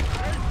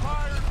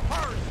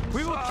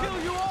 We will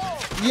kill you all.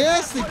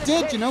 Yes, they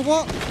did. You know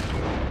what?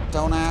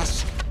 Don't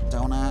ask.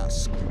 Don't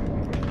ask.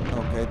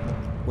 Okay,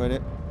 wait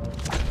it.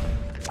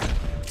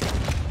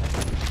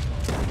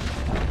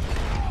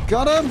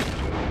 Got him.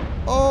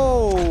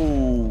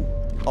 Oh.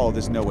 Oh,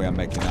 there's no way I'm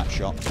making that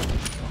shot.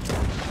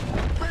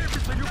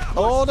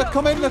 Oh, they're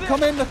coming. They're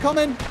coming. They're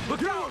coming.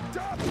 Look out.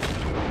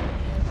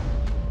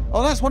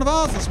 Oh, that's one of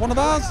ours. That's one of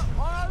ours.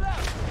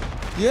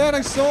 Yeah,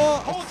 they saw.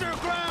 Hold your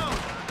ground!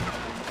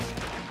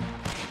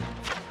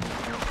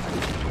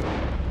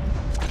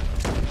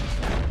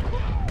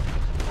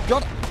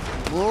 Got.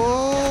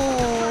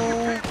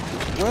 Whoa.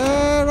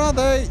 Where are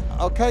they?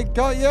 Okay,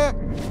 got you.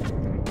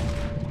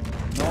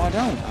 No, I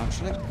don't,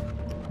 actually.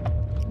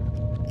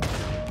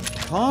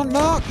 Can't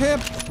mark him.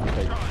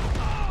 Okay.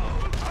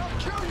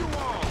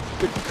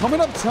 They're coming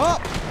up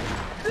top.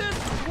 This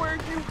is where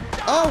you.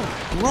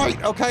 Oh,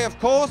 right. Okay, of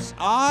course.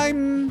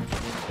 I'm.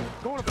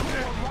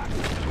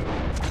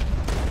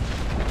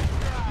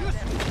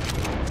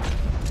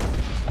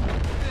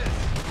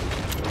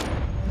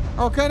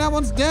 Okay, that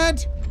one's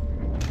dead.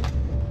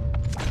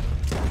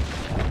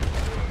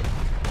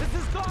 This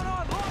has gone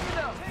on long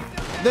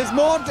enough. There's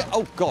more.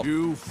 Oh, God.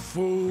 You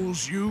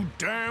fools, you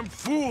damn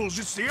fools.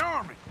 It's the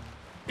army.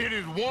 It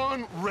is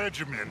one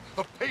regiment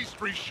of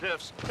pastry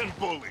chefs and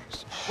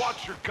bullies.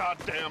 Watch your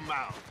goddamn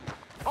mouth.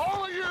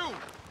 All of you,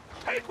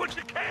 take what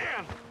you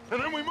can,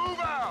 and then we move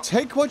out.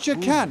 Take what you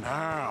can.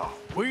 Now.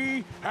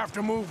 We have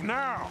to move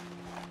now.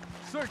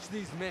 Search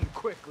these men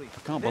quickly. I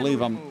can't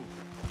believe I'm.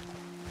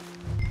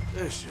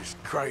 This is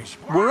crazy.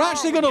 We're Why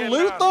actually aren't we going to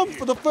getting loot out them of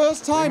for here? the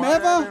first time They might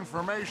have ever.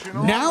 information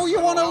on Now us you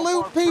that'll want to help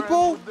loot our friends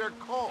people? with their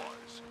cause.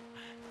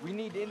 We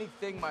need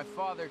anything my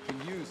father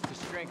can use to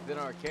strengthen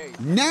our case.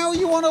 Now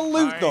you want to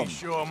loot I them. ain't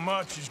sure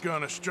much is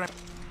gonna strengthen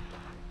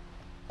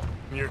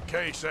your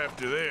case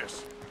after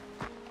this.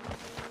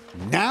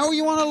 Now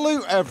you want to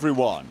loot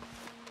everyone.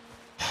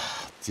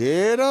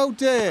 Dear, oh I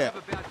dear. have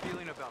a bad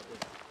feeling about this.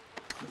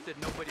 You said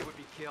nobody would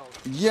be killed.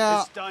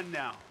 Yeah, It's done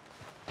now.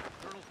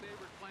 Colonel Favors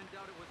finds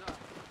out it was us.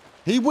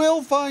 he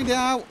will find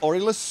out, or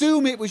he'll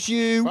assume it was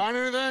you. Find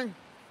anything?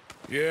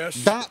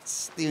 Yes.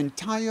 That's the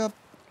entire.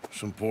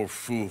 Some poor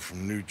fool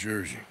from New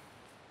Jersey.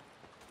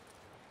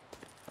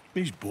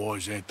 These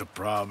boys ain't the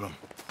problem.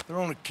 They're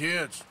only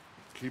kids.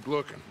 Keep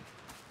looking.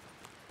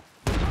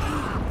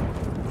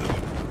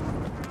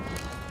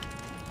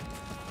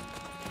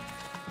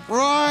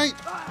 Right.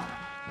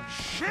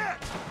 Shit!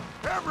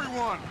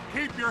 Everyone,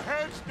 keep your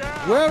heads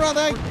down. Where are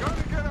they? We're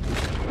gonna get a...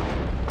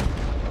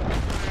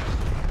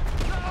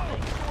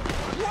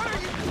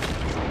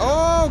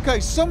 Okay,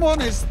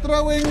 someone is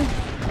throwing.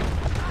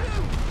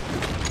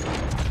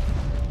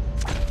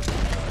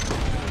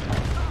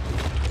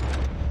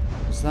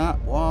 Is that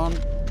one?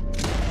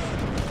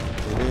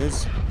 It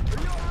is.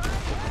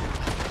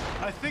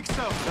 I think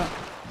so.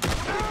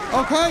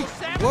 Okay.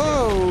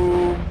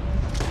 Whoa.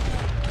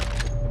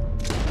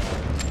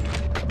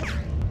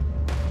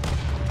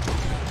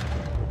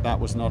 That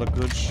was not a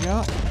good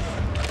shot.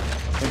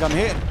 I think I'm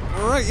hit.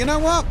 Right, you know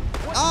what?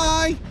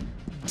 I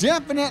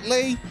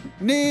definitely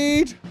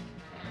need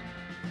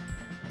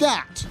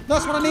that.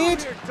 That's what I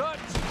need. Here, Dutch.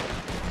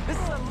 This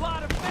is a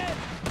lot of men.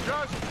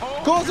 Just hold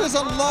Of course, there's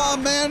a lot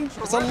of men.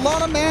 There's a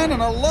lot of men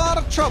and a lot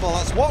of trouble.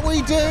 That's what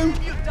we do.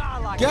 You die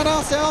like Get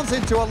ourselves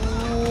into a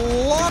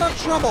lot of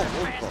trouble.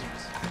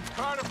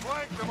 Try to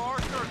flank them,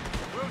 Arthur.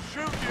 We'll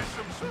shoot you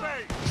some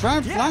space. Try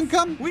and flank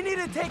them. We need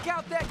to take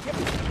out that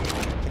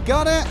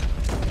Got it.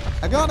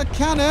 I got a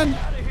cannon.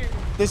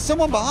 There's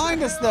someone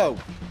behind us, though.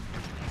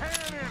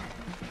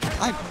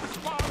 I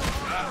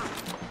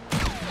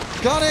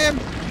got him.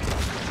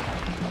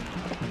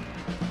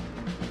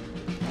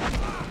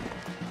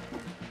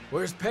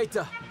 Where's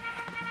Peta?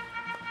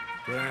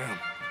 Damn.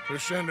 They're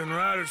sending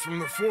riders from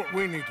the fort.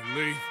 We need to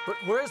leave. But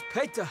where's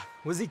Peta?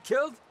 Was he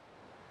killed?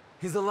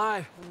 He's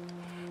alive.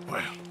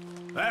 Well,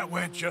 that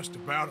went just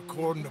about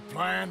according to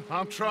plan.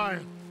 I'm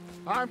trying.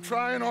 I'm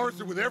trying,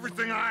 Arthur, with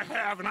everything I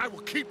have, and I will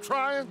keep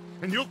trying,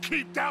 and you'll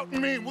keep doubting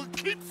me, and we'll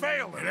keep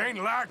failing. It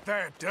ain't like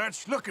that,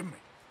 Dutch. Look at me.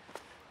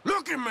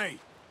 Look at me.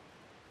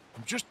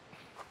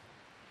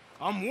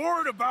 I'm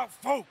worried about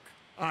folk.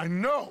 I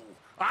know.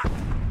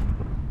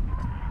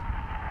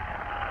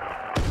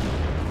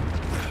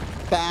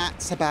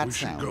 That's a bad We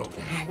should sound. go.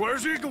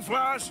 Where's Eagle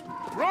Flies?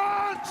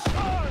 Run,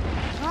 son!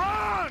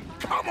 Run!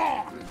 Come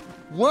on!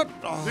 What?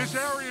 Oh. This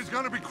area's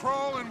gonna be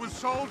crawling with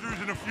soldiers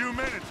in a few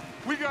minutes.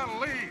 We gotta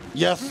leave.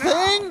 You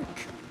think?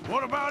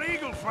 What about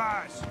eagle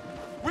flies?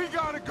 We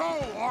gotta go,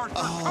 Arthur.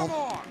 Come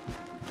on.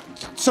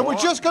 So we're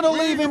just gonna We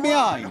leave need him to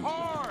ride behind?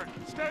 hard.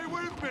 Stay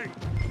with me.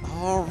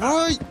 All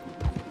right.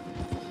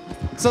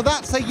 So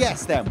that's a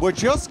yes then. We're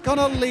just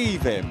gonna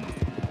leave him.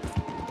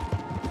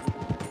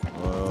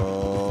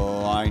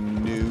 Oh, I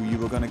knew you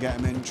were gonna get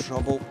him in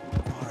trouble.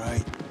 All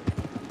right.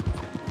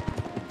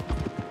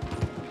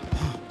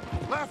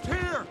 Left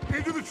here,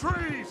 into the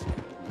trees.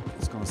 I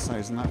was gonna say,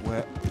 isn't that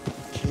where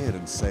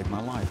Kieran saved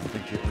my life? I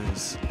think it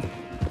is.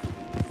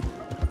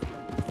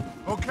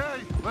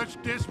 Okay, let's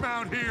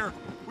dismount here.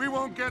 We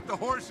won't get the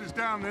horses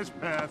down this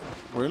path.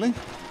 Really?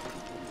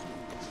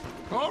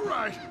 All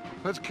right,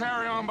 let's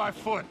carry on by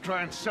foot.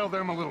 Try and sell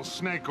them a little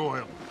snake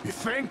oil. You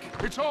think?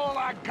 It's all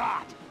I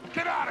got.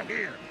 Get out of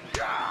here.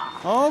 Yeah!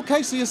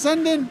 Okay, so you're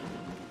sending.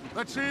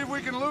 Let's see if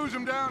we can lose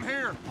them down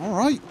here. All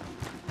right.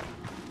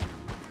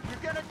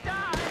 You're gonna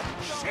die.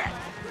 Shit!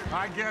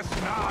 I guess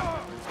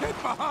not.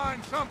 Get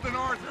behind something,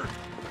 Arthur.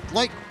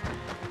 Like,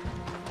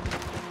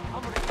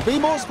 be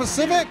more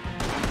specific.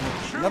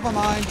 Never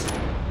mind.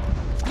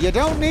 You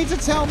don't need to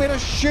tell me to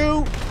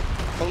shoot.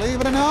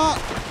 Believe it or not,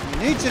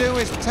 what you need to do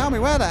is tell me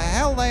where the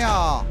hell they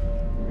are.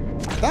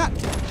 That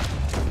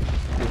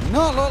did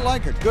not look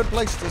like a good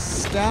place to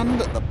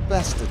stand at the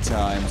best of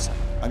times.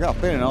 I got a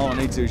feeling all I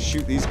need to do is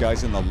shoot these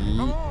guys in the...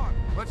 Come on,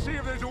 let's see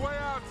if there's a way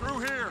out through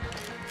here.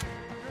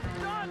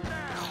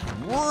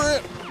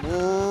 More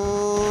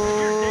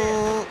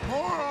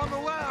on the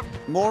left.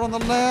 More on the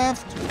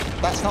left.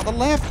 That's not the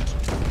left.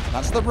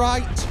 That's the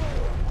right.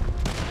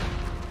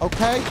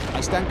 Okay,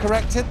 I stand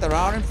corrected. There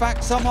are, in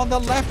fact, some on the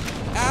left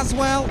as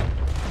well.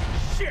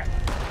 Shit!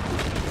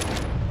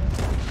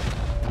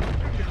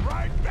 Get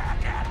right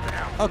back at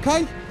them.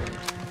 Okay.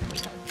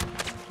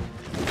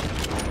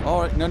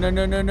 All right. No.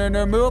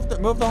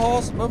 Move the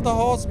horse. Move the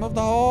horse. Move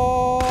the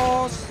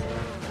horse.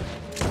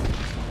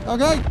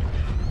 Okay.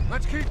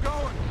 Let's keep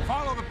going.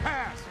 Follow the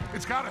path.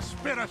 It's got to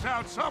spit us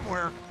out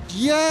somewhere.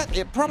 Yeah,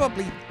 it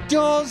probably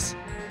does.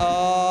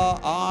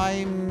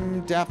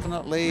 I'm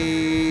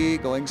definitely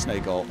going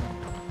snake oil.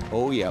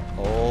 Oh, yep.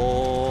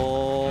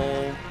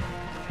 Oh,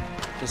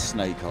 the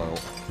snake oil.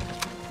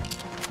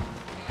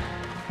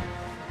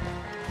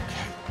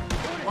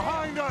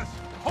 Behind us.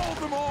 Hold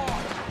them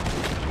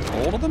off.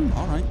 All of them?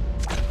 All right.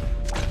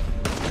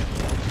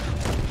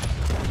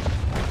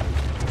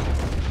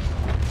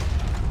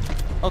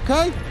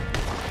 Okay.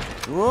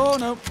 Oh,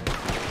 no.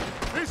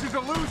 This is a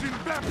losing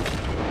bet.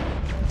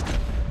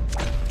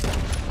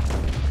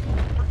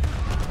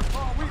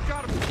 Oh, we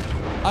got him.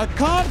 I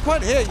can't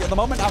quite hear you at the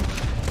moment. I'm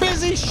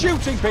busy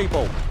shooting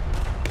people.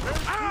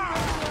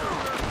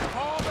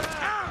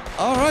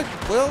 All right,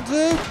 will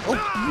do. Oh,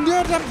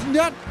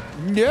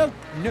 no.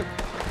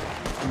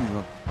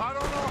 I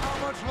don't know how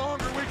much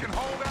longer we can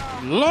hold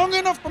out. Long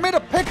enough for me to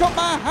pick up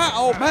my hat,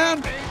 old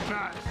man.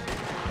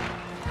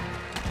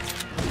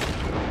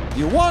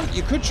 You want,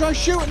 you could try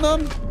shooting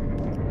them.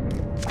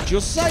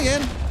 Just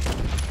saying.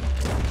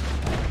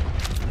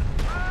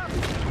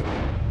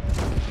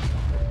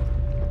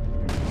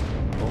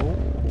 Oh.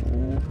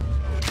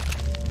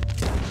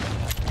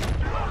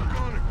 You're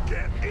gonna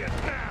get hit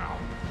now.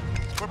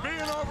 We're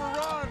being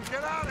overrun.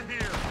 Get out of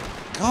here.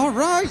 All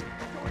right.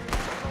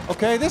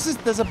 Okay, there's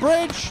a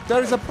bridge.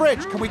 There is a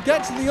bridge. Can we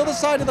get to the other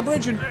side of the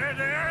bridge and...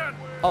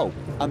 Oh,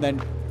 and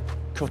then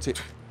cut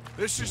it.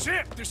 This is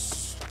it.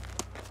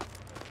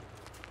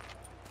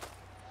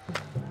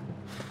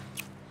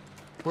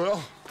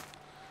 Well,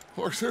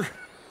 Arthur.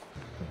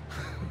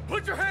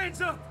 Put your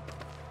hands up!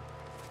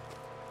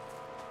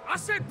 I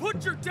said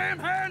put your damn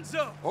hands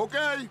up!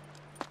 Okay.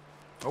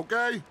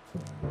 Okay.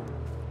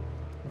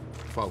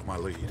 Follow my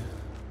lead.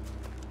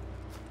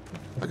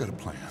 I got a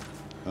plan.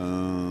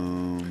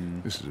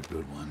 This is a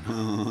good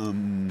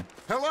one.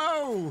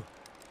 Hello,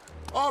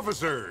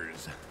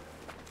 officers.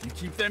 You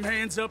keep them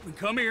hands up and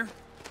come here.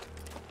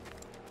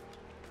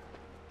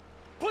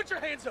 Put your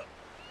hands up!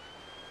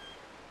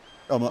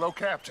 Hello,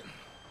 Captain.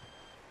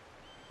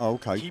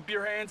 Okay. Keep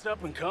your hands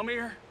up and come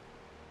here.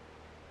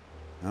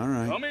 All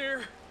right. Come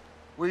here.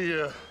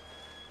 We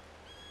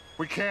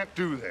can't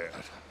do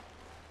that.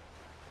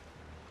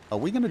 Are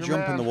we going to Your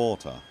jump in man. the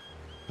water?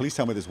 Please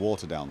tell me there's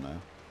water down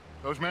there.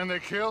 Those men they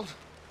killed,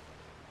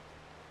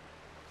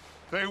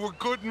 they were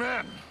good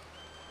men.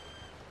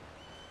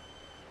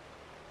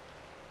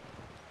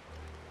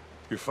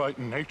 You're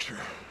fighting nature,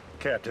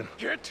 Captain.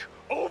 Get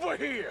over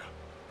here!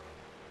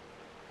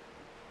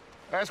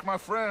 Ask my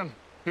friend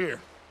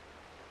here.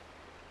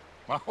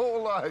 My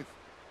whole life,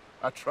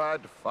 I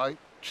tried to fight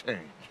change.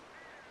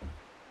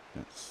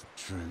 That's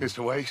true. It's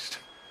a waste.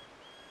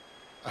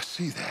 I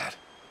see that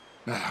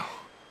now.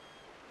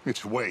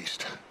 It's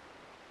waste.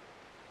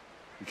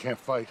 You can't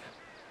fight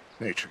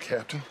nature,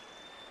 Captain.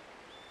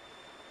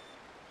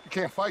 You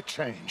can't fight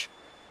change.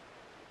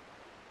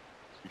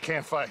 You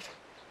can't fight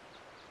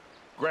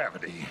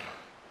gravity.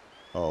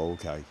 Oh,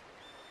 okay.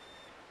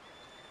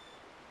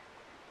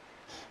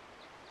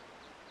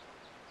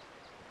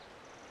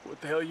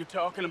 the hell you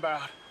talking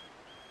about?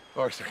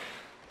 Arthur,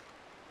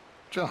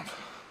 jump.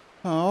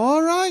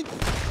 All right.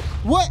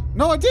 What?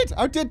 No, I did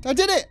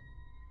it.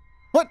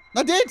 What?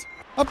 I did.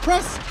 I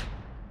pressed.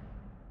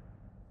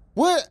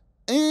 What?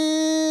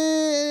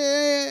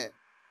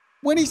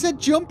 When he said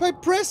jump, I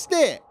pressed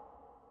it.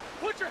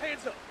 Put your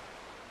hands up.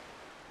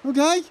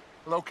 Okay.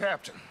 Hello,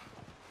 Captain.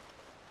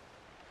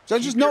 So I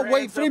just not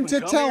wait for him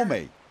to tell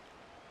me.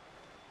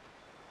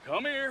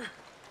 Come here.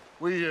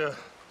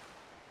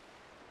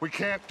 We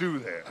can't do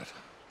that.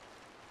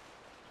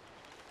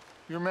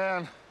 Your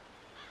man...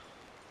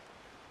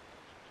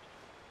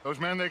 Those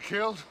men they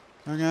killed?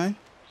 Okay.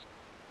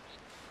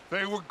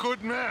 They were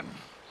good men.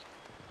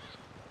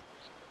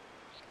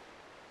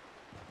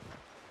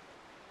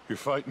 You're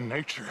fighting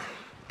nature,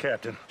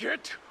 Captain.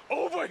 Get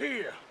over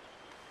here.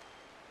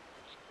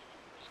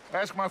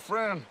 Ask my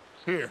friend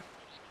here.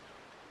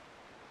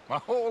 My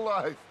whole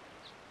life,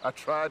 I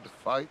tried to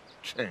fight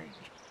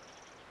change.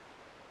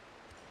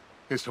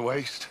 It's a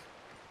waste.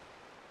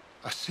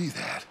 I see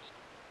that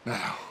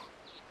now.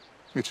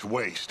 It's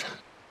waste.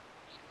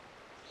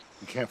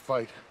 You can't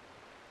fight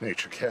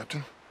nature,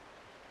 Captain.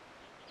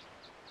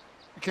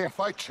 You can't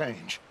fight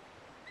change.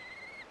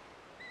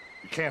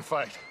 You can't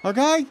fight.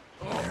 Okay.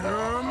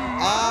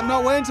 I'm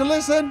not waiting to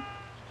listen.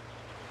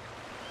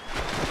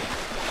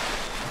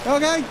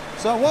 Okay,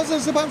 so I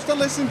wasn't supposed to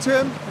listen to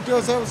him and do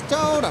as I was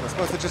told. I was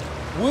supposed to just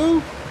woo.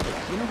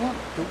 You know what?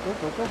 Go, go,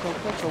 go, go, go,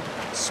 go, go.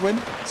 Swim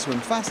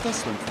faster,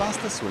 swim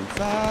faster, swim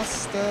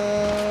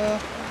faster.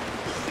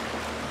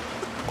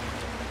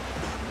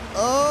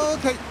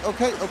 Okay,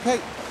 okay, okay.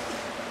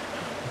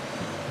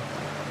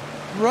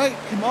 Right,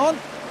 come on.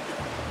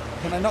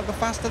 Can I not go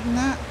faster than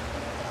that?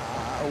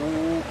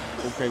 Oh,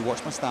 okay,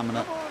 watch my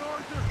stamina. Come on,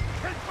 Arthur.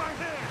 Take my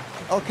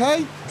hand.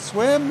 Okay,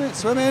 swim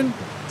in.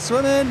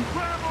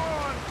 Grab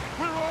on.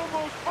 We're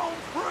almost home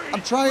free.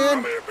 I'm trying.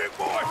 Come here, big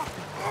boy.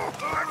 Oh,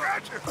 I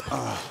got you.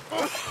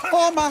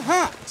 Oh, my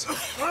hat.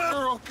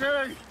 You're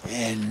okay.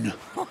 In.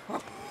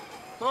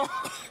 Oh,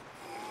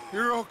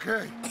 you're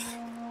okay.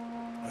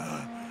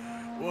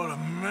 What a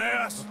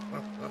mess.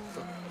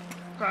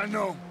 I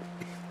know,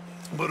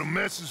 but a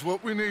mess is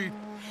what we need.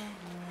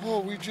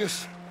 Oh, we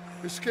just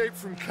escaped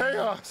from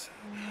chaos.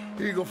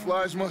 Eagle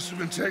flies must have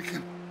been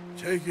taken.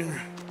 Taken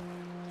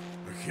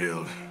or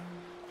killed?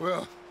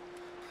 Well,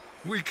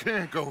 we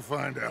can't go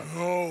find out.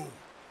 No,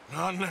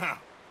 not now.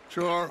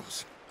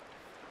 Charles,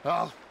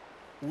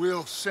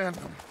 we'll send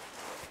them.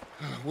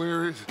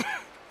 Where is it?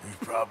 He's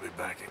probably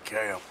back at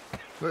camp.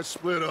 Let's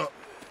split up.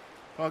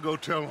 I'll go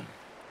tell him.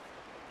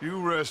 You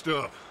rest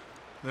up,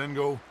 then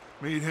go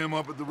meet him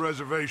up at the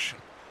reservation.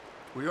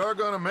 We are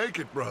gonna make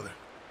it, brother.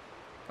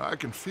 I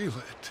can feel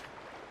it.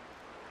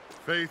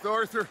 Faith,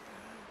 Arthur.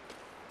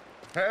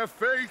 Have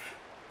faith.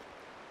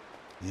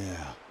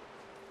 Yeah.